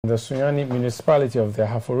The Sunyani municipality of the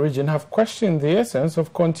Ahafo region have questioned the essence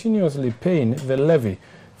of continuously paying the levy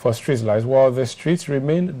for street lights while the streets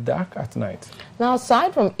remain dark at night. Now,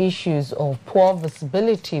 aside from issues of poor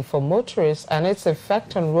visibility for motorists and its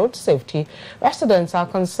effect on road safety, residents are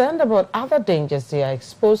concerned about other dangers they are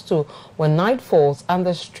exposed to when night falls and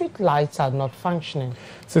the street lights are not functioning.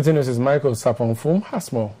 City News' Michael Sapongfum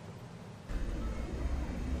has more.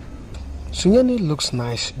 Sunyani looks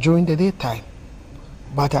nice during the daytime,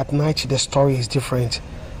 but at night the story is different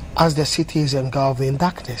as the city is engulfed in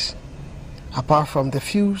darkness. Apart from the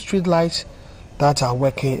few street lights that are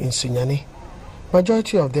working in Sunyani,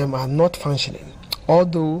 majority of them are not functioning.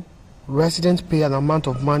 Although residents pay an amount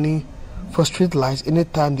of money for street lights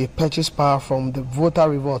anytime they purchase power from the Volta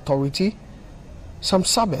River Authority, some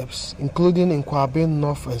suburbs, including Nkwabin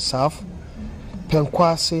North and South,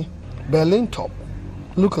 Penkwase, Berlin Top,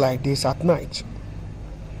 look like this at night.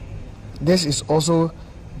 This is also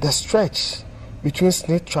the stretch between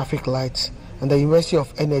Snake Traffic Lights and the University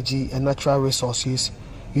of Energy and Natural Resources,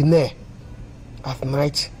 UNE. At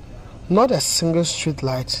night, not a single street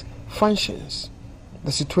light functions.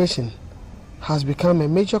 The situation has become a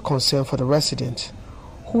major concern for the residents,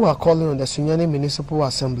 who are calling on the Sunyani Municipal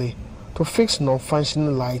Assembly to fix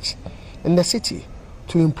non-functioning lights in the city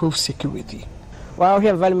to improve security. Wow,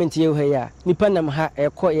 here environment here, Nipanam ha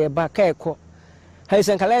eko ba ka eko. Ha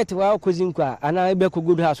isankalete wa okuzinkwa ana ebe ko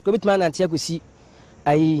good house. Ko bitman antia ko si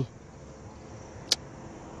ayi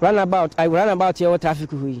runabout here traffic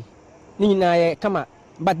hui. Ni na ye kama,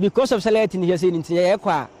 but because of salary ni here say ni ye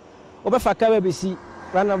kwa. Obefa ka be si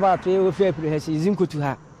runabout ye wo fair pre he zinko to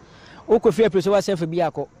ha. O ko fair pre so wa self bi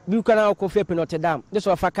akọ. Bi kwa na o ko fair pre Notre Dame. This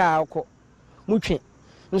wa fa ka akọ. Mutwe.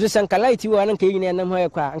 Nso sankalite wo anan ka yi na nam ho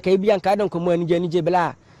ekwa anka bi anka dan komo ani je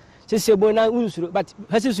bela sese bo na unsuro but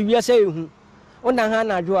hase su wi say hu ona ha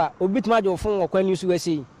na adwo a obituma adwo fon wo kwani su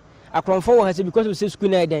wase akronfo wo hase because of say school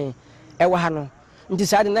na den e wa ha no nti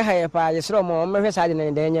sa de na ha ye pa ye sro mo mehwe sa de na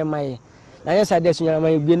den nye mai na ye sa de sunya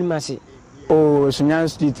mai bi ni mase oh Sunyani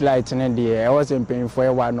street light na de I was paying for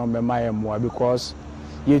a one no me mai mo because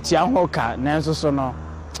ye tia ho ka na nso so no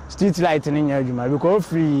street light ni nya adwuma because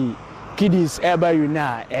free kiddies eba you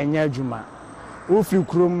na enya adwuma ofri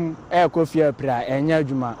krom ekofia pra enya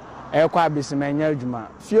adwuma ekwa abisema enya adwuma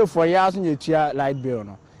fie for ya so nyetua light bill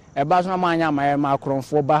no eba so ma anya ma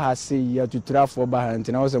akronfo ba ha sei ya tuturafo ba ha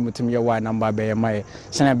ntina wo se mutim ye wa number be ye mai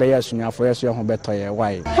sene be ya sunyafo ye so ye ho beto ye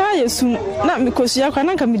wai ha yesu na mikosia kwa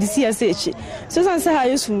nanka medisi ya sechi so san se ha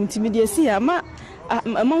yesu mtimidi esi ya ma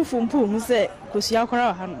amanfo mpo mu se kosia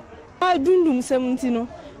kwara ha no ma dundum sem ntino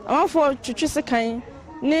amanfo twetwe sekan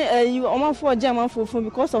ne you omanfo jam for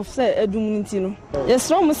because of say edum ntino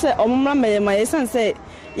yes rom say omumra meye maye san say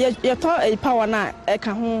ye to power na e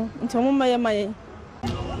ka ho nti omumra ye maye.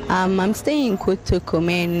 I'm staying in Kotoko,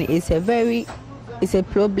 man. It's a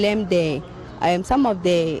problem there. Some of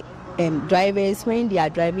the drivers, when they are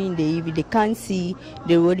driving in the evening, they can't see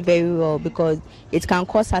the road very well because it can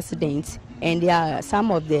cause accidents. And there are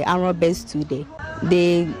some of the armed robbers too there.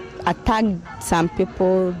 They attack some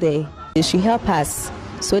people there. They should help us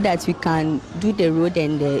so that we can do the road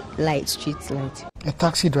and the street light. A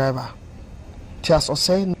taxi driver, Charles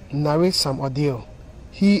Osei, narrates some ordeal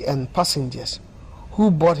he and passengers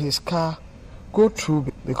who bought his car go through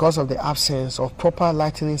because of the absence of proper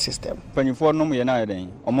lighting system. For no more na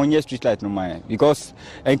omonye street light no man because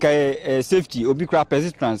safety obi kra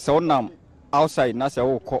pedestrians so now outside na se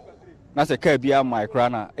woko na se car bia my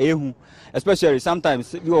krana ehu especially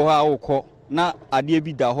sometimes you ha woko na ade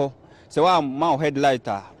bi da ho se wa ma headlight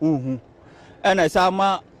uhu ena sa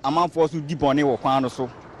ma amanfo so di bone wo kwan no so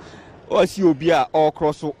o si obi a all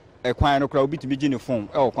cross ekwan no kra obi timi gi ne phone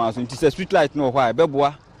e wo kwan so nti se street light no ho a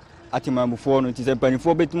beboa atimamufo no nti se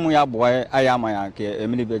panifo betum ya boa ayama ya ke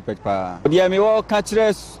emini pa bia me wo ka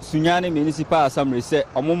kire Sunyani municipal assembly se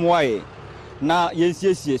omomoaye na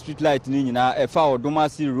yensiesie street light ni nyina e fa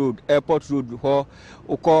Odomasi road airport road ho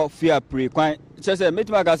ukọ Fair Play kwan se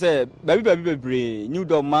metima ga se baby new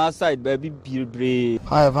doma side baby bebre.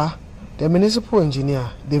 However, the municipal engineer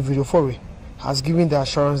David Ofori has given the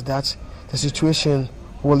assurance that the situation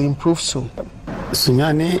will improve soon.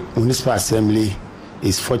 Sunyani Municipal Assembly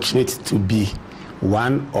is fortunate to be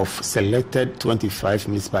one of selected 25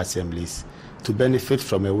 municipal assemblies to benefit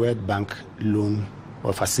from a World Bank loan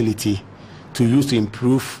or facility to use to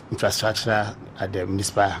improve infrastructure at the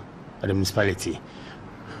municipality.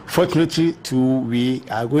 Fortunately, too, we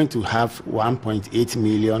are going to have $1.8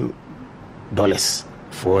 million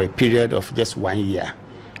for a period of just 1 year,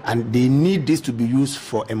 and they need this to be used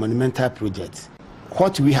for a monumental project.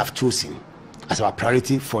 What we have chosen as our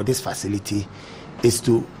priority for this facility is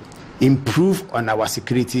to improve on our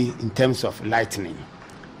security in terms of lightning.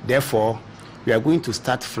 Therefore, we are going to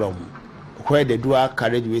start from where the dual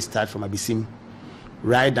carriageway starts from Abisim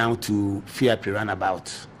right down to Fiapre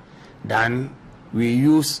roundabout. Then we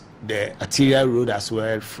use the arterial road as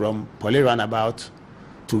well from Poly roundabout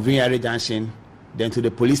to Vinyari Junction, then to the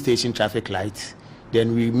police station traffic light.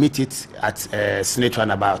 Then we meet it at Snate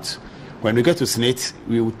roundabout. When we get to Snate,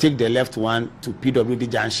 we will take the left one to PWD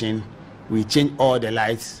Junction. We change all the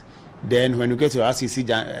lights. Then when we get to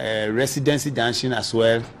RCC Residency Junction as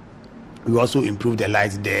well, we also improve the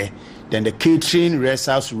lights there. Then the catering rest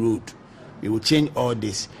house road, we will change all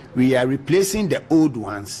this. We are replacing the old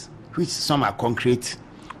ones, which some are concrete,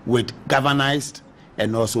 with galvanized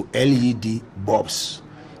and also LED bulbs.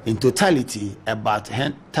 In totality, about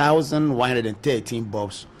 1,113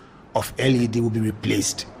 bulbs of LED will be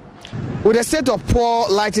replaced. With the state of poor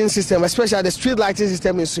lighting system, especially the street lighting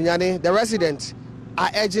system in Sunyani, the residents are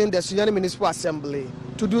urging the Sunyani Municipal Assembly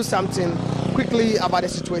to do something quickly about the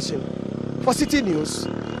situation. For City News,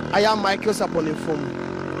 I am Michael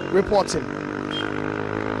Saponifum reporting.